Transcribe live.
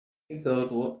Hey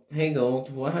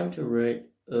gold, what happened to Red?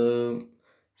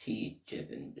 He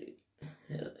definitely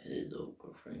had his old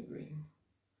girlfriend Green.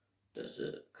 That's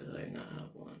it, cause I not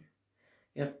have one.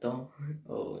 Yep, don't.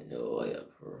 Oh no, I have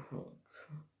her.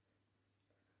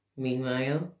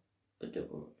 Meanwhile,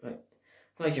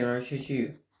 my turn, I choose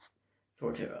you.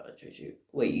 Torterra, I choose you.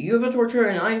 Wait, you have a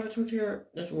Torterra and I have a Torterra?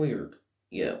 That's weird.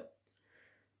 Yeah.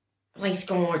 Light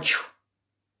score.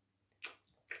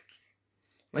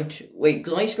 Wait,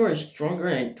 light score is stronger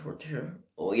than Torterra.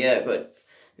 Oh yeah, but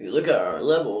if you look at our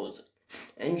levels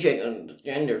and check on the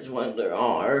genders when there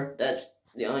are, that's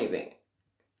the only thing.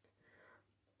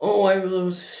 Oh, I have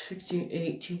level 16,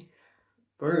 18.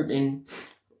 Burden.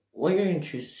 What are you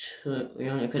interested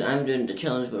in? Because I'm doing the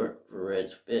challenge for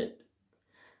Red's bit.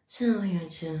 So,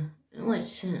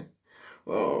 what's that?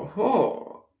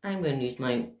 Oh, I'm going to use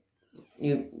my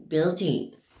new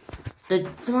ability. The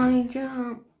flying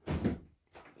jump.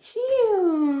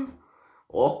 Phew.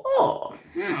 Oh,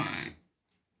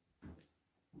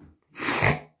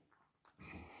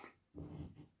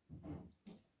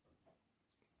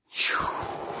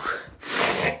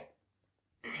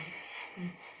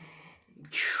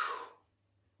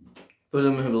 But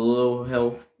I'm gonna have a low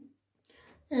health.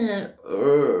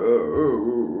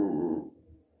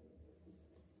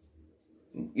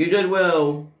 You did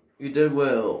well. You did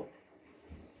well.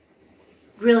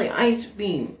 Really, ice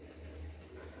beam.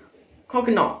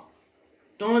 Coconut.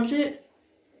 Dodge it.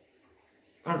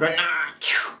 Coconut.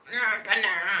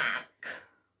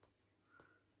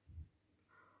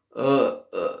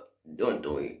 Don't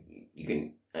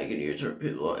I can use her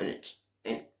people and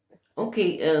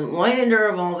okay, why are they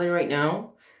evolving right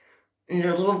now? And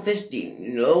they're level 50,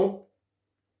 you know?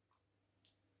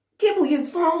 Gibble, you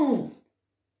evolve!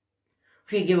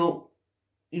 Okay, Gibble,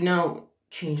 you now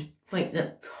change, fight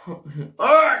that.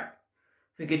 Alright!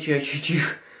 Pikachu, I shoot you.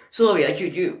 Slowly, I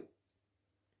shoot you.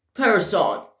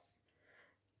 Parasol.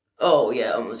 Oh,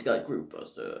 yeah, I almost got group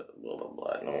buster. Blah, blah,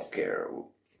 blah, I don't care.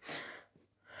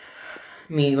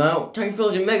 Meanwhile, Time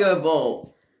Frozen Mega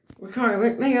Evolve.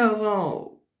 Requirement Mega Evolve.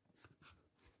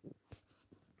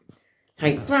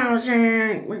 Hey,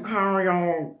 Thousand, we call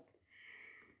you.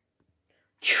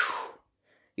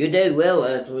 You did well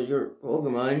as with your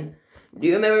Pokemon. Do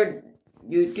you remember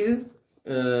you two?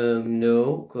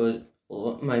 No, cause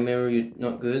my memory is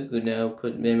not good. Good now,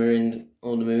 could remember in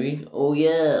all the movies. Oh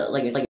yeah, like